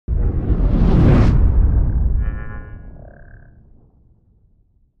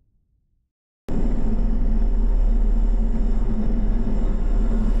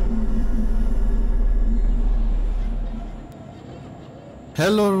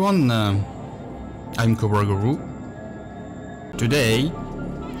Hello everyone, I'm Cobra Guru. Today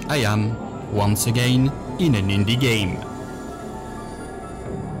I am once again in an indie game.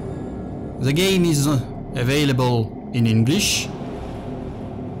 The game is available in English,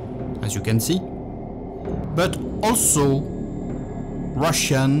 as you can see, but also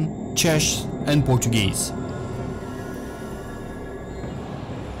Russian, Czech and Portuguese.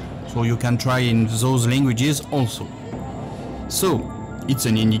 So you can try in those languages also. So it's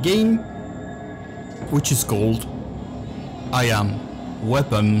an indie game which is called I Am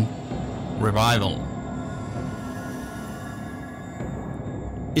Weapon Revival.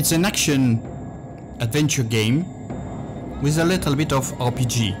 It's an action adventure game with a little bit of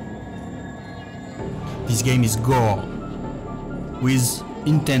RPG. This game is gore with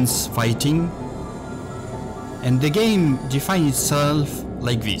intense fighting, and the game defines itself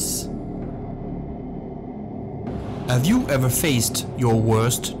like this. Have you ever faced your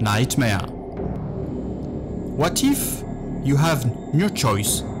worst nightmare? What if you have no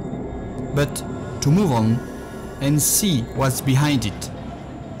choice but to move on and see what's behind it?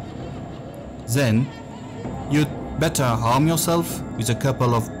 Then you'd better arm yourself with a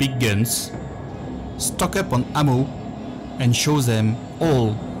couple of big guns, stock up on ammo and show them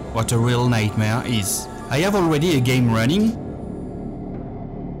all what a real nightmare is. I have already a game running,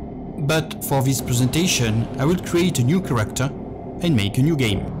 but for this presentation I will create a new character and make a new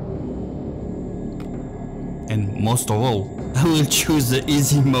game. And most of all, I will choose the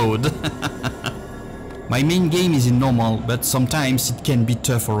easy mode. My main game is in normal, but sometimes it can be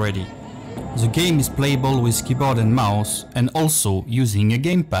tough already. The game is playable with keyboard and mouse and also using a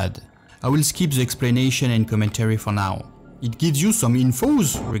gamepad. I will skip the explanation and commentary for now. It gives you some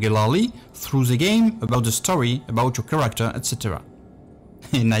infos regularly through the game about the story, about your character, etc.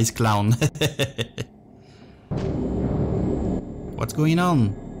 Nice clown. What's going on?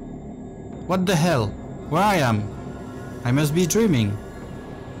 What the hell? Where I am? I must be dreaming.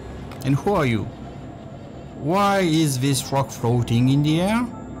 And who are you? Why is this rock floating in the air?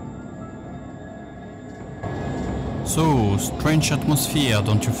 So, strange atmosphere,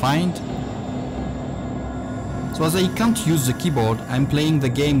 don't you find? So as I can't use the keyboard, I'm playing the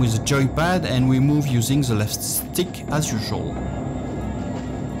game with the joypad and we move using the left stick as usual.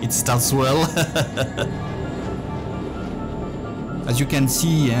 It starts well. As you can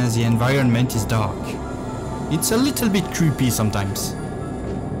see, the environment is dark. It's a little bit creepy sometimes.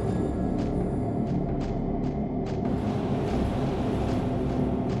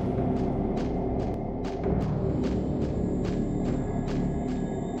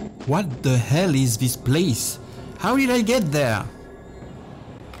 What the hell is this place? How did I get there?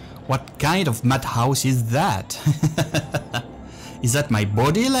 What kind of madhouse is that? Is that my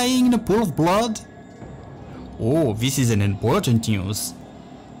body lying in a pool of blood? Oh, this is an important news.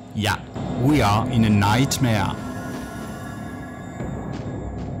 Yeah, we are in a nightmare.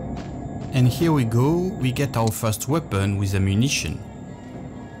 And here we go, we get our first weapon with ammunition.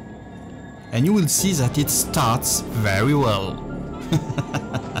 And you will see that it starts very well.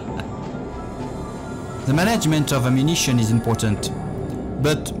 The management of ammunition is important,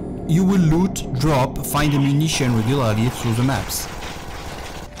 but you will loot, drop, find ammunition regularly through the maps.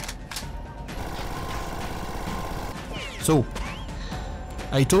 So,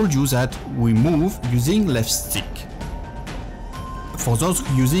 I told you that we move using left stick. For those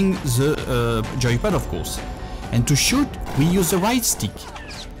using the joypad, of course. And to shoot, we use the right stick.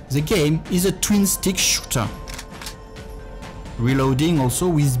 The game is a twin stick shooter. Reloading also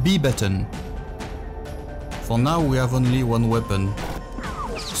with B button. For now we have only one weapon.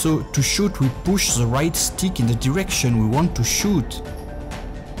 So to shoot we push the right stick in the direction we want to shoot.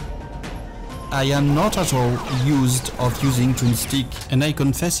 I am not at all used of using twin stick, and I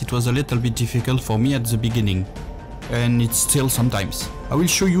confess it was a little bit difficult for me at the beginning. And it's still sometimes. I will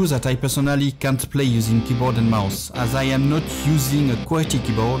show you that I personally can't play using keyboard and mouse, as I am not using a QWERTY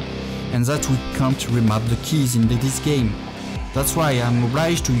keyboard and that we can't remap the keys in this game. That's why I am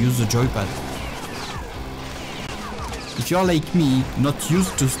obliged to use the joypad. If you are like me, not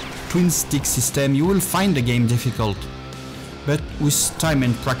used to twin stick system, you will find the game difficult. But with time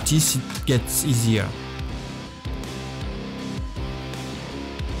and practice it gets easier.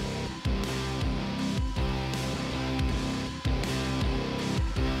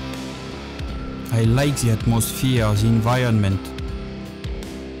 I like the atmosphere, the environment.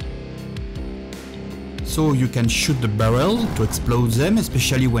 So you can shoot the barrel to explode them,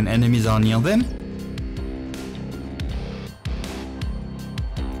 especially when enemies are near them.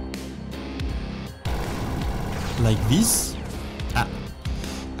 Like this. Ah,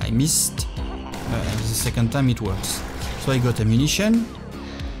 I missed. The second time it works. So I got ammunition,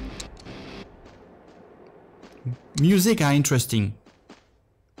 Music are interesting.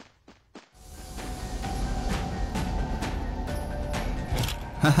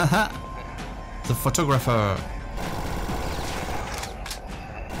 Hahaha. The photographer.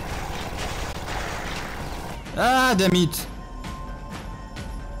 Ah, damn it.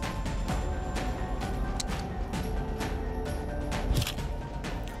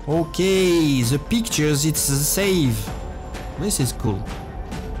 Okay, the pictures, it's the save. This is cool.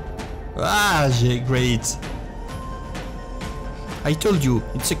 Ah, great. I told you,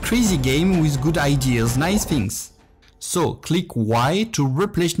 it's a crazy game with good ideas, nice things. So, click Y to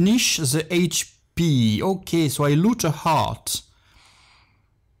replenish the HP. Okay, so I loot a heart.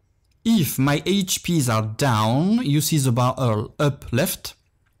 If my HPs are down, you see the bar up left.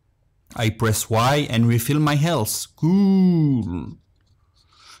 I press Y and refill my health. Cool.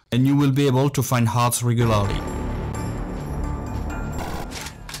 And you will be able to find hearts regularly.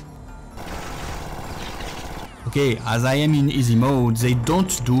 Okay, as I am in easy mode, they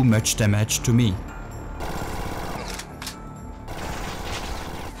don't do much damage to me.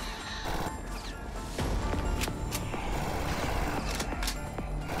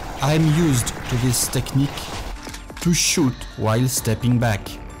 I am used to this technique to shoot while stepping back.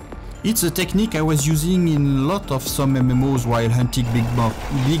 It's a technique I was using in a lot of some MMOs while hunting big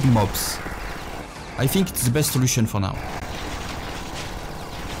mobs. I think it's the best solution for now.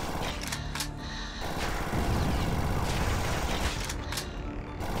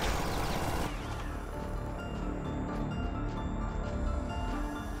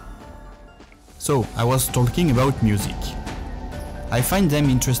 So, I was talking about music. I find them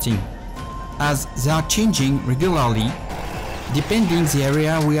interesting, as they are changing regularly depending the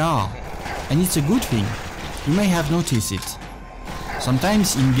area we are, and it's a good thing. You may have noticed it.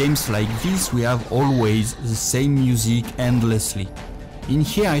 Sometimes in games like this we have always the same music endlessly. In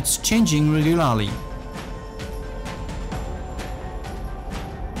here it's changing regularly.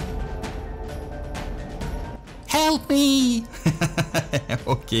 Help me!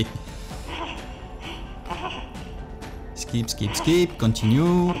 Okay. Skip,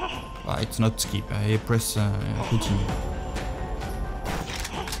 continue. It's not skip, I press continue.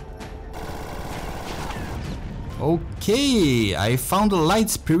 Okay, I found a light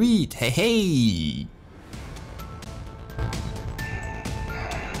spirit, hey!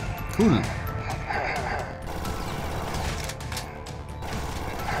 Cool.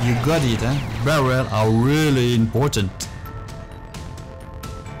 You got it, huh? Barrels are really important.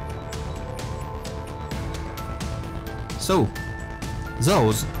 So,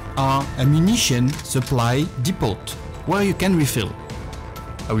 those are ammunition supply depot, where you can refill.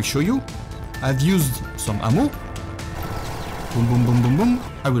 I will show you. I've used some ammo. Boom, boom, boom, boom, boom.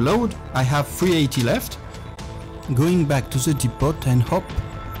 I will load. I have 380 left. Going back to the depot and hop.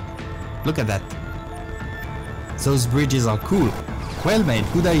 Look at that. Those bridges are cool. Well made,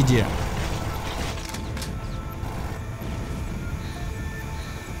 good idea.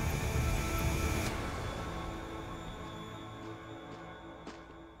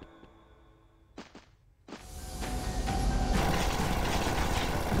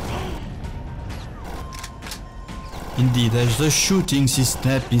 Indeed, as the shooting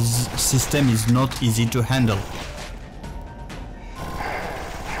system is not easy to handle.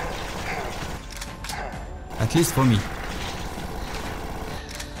 At least for me.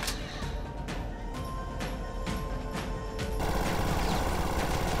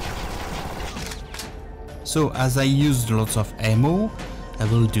 So, as I used lots of ammo, I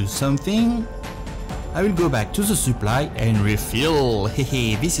will do something. I will go back to the supply and refill.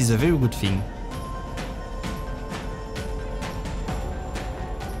 Hehe, this is a very good thing.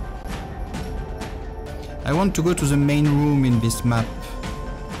 I want to go to the main room in this map.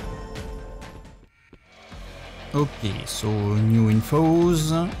 Okay, so new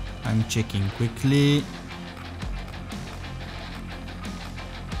infos. I'm checking quickly.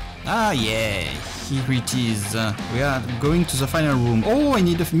 Ah yeah, here it is. We are going to the final room. Oh, I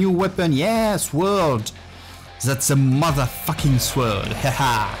need a new weapon. Yeah, sword. That's a motherfucking sword.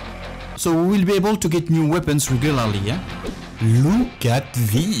 Haha. So we will be able to get new weapons regularly, yeah? Look at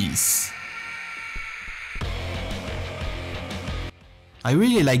this. I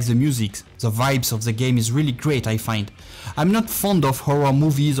really like the music, the vibes of the game is really great, I find. I'm not fond of horror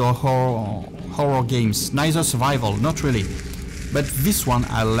movies or horror games, neither survival, not really. But this one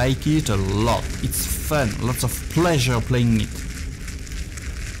I like it a lot, it's fun, lots of pleasure playing it.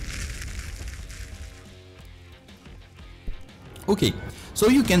 Okay, so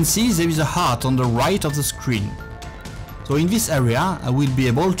you can see there is a heart on the right of the screen. So in this area I will be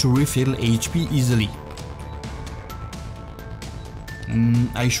able to refill HP easily.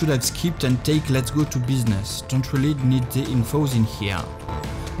 I should have skipped and take let's go to business. Don't really need the infos in here.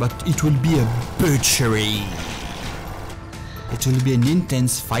 But it will be a butchery. It will be an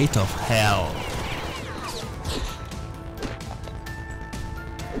intense fight of hell.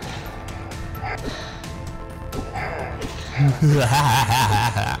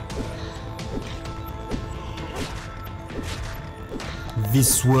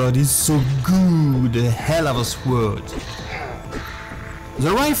 This sword is so good, a hell of a sword.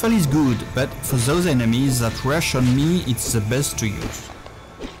 The rifle is good, but for those enemies that rush on me, it's the best to use.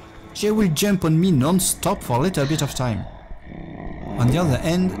 They will jump on me non-stop for a little bit of time. On the other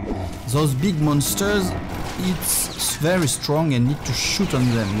hand, those big monsters, it's very strong and need to shoot on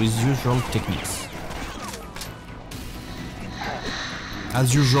them with usual techniques.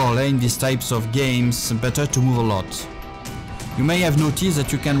 As usual in these types of games, better to move a lot. You may have noticed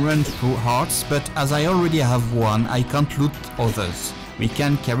that you can run through hearts, but as I already have one, I can't loot others. We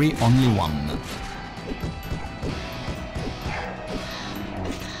can carry only one.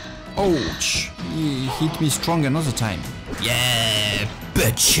 Ouch! He hit me strong another time. Yeah!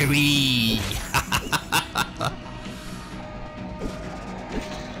 Butchery!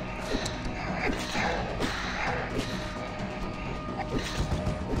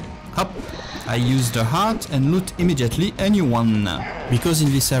 Hop! I use the heart and loot immediately a new one. Because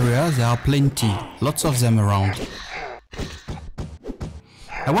in this area there are plenty, lots of them around.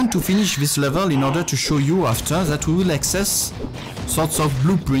 I want to finish this level in order to show you after that we will access sorts of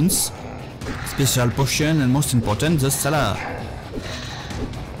blueprints, special potion and most important the cellar.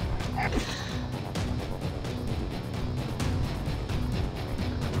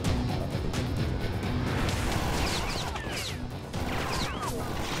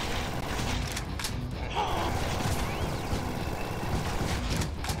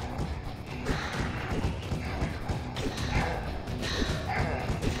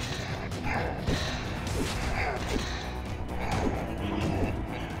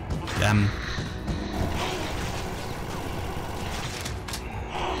 Damn.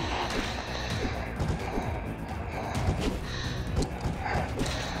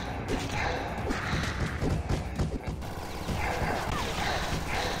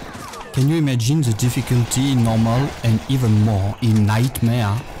 Can you imagine the difficulty in normal and even more in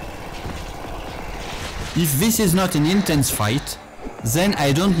nightmare? If this is not an intense fight, then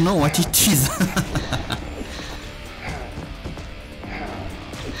I don't know what it is.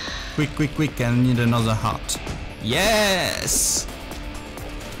 Quick, quick, quick, I need another heart. Yes!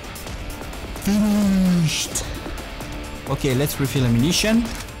 Finished! Okay, let's refill ammunition,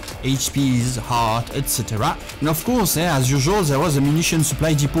 HPs, heart, etc. And of course, as usual, there was a munition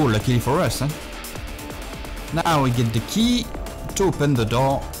supply depot, luckily for us. Now we get the key to open the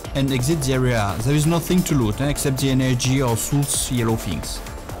door and exit the area. There is nothing to loot except the energy or souls yellow things.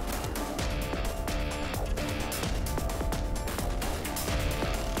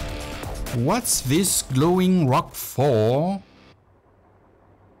 What's this glowing rock for?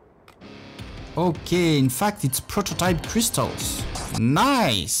 Okay, in fact it's prototype crystals.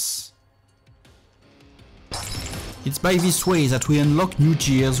 Nice! It's by this way that we unlock new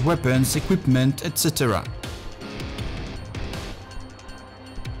gears, weapons, equipment, etc.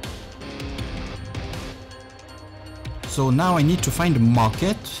 So now I need to find a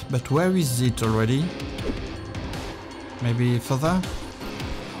market, but where is it already? Maybe further?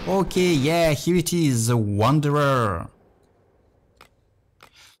 Okay, yeah, here it is, the Wanderer.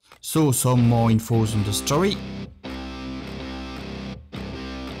 So, some more infos on the story.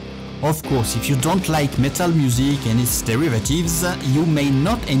 Of course, if you don't like metal music and its derivatives, you may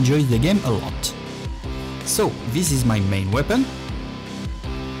not enjoy the game a lot. So, this is my main weapon.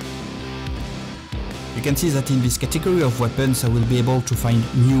 You can see that in this category of weapons I will be able to find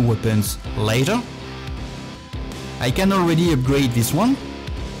new weapons later. I can already upgrade this one.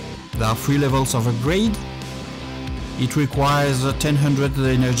 There are 3 levels of upgrade. It requires 1000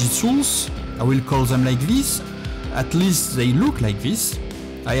 energy souls. I will call them like this. At least they look like this.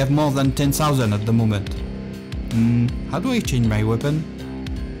 I have more than 10,000 at the moment. How do I change my weapon?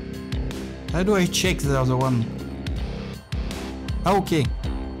 How do I check the other one? Okay.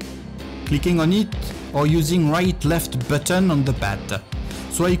 Clicking on it or using right left button on the pad.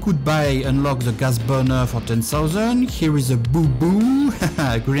 So I could buy, unlock the gas burner for 10,000. Here is a boo-boo,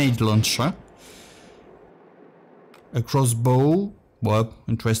 a grenade launcher. A crossbow, well,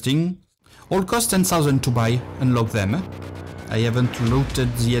 interesting. All cost 10,000 to buy, unlock them. I haven't looted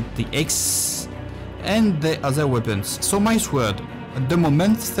yet the X and the other weapons. So my sword, at the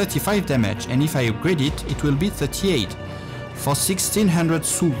moment 35 damage, and if I upgrade it, it will be 38 for 1600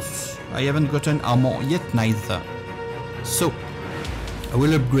 souls. I haven't gotten armor yet neither. So, I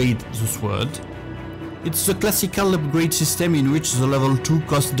will upgrade the sword. It's the classical upgrade system in which the level 2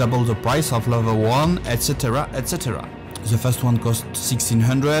 costs double the price of level 1, etc, etc. The first one costs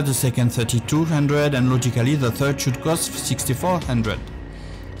 1600, the second 3200, and logically the third should cost 6400.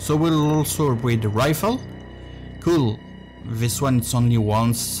 So we'll also upgrade the rifle. Cool. This one it's only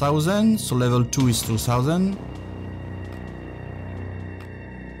 1000, so level 2 is 2000.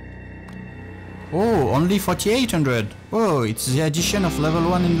 Oh, only 4800. Oh, it's the addition of level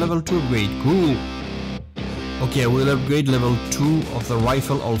 1 and level 2 upgrade. Cool. Okay, I will upgrade level 2 of the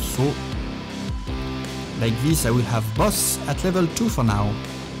rifle also. Like this, I will have boss at level 2 for now.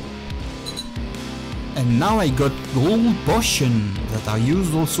 And now I got gold potions that are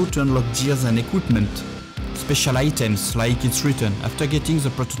used also to unlock gears and equipment. Special items, like it's written, after getting the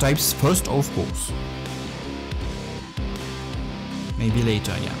prototypes first, of course. Maybe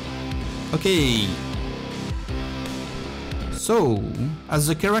later, yeah. Okay. So, as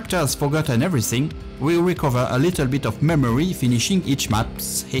the character has forgotten everything, we'll recover a little bit of memory finishing each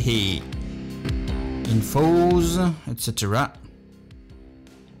maps, hehe. Infos, etc.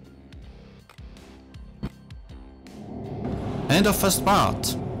 End of first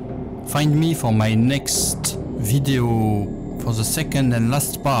part. Find me for my next video for the second and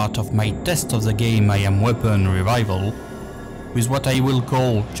last part of my test of the game I Am Weapon Revival, with what I will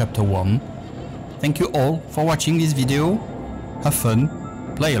call Chapter 1. Thank you all for watching this video. Have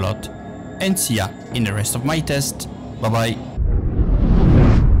fun, play a lot, and see ya in the rest of my test. Bye bye.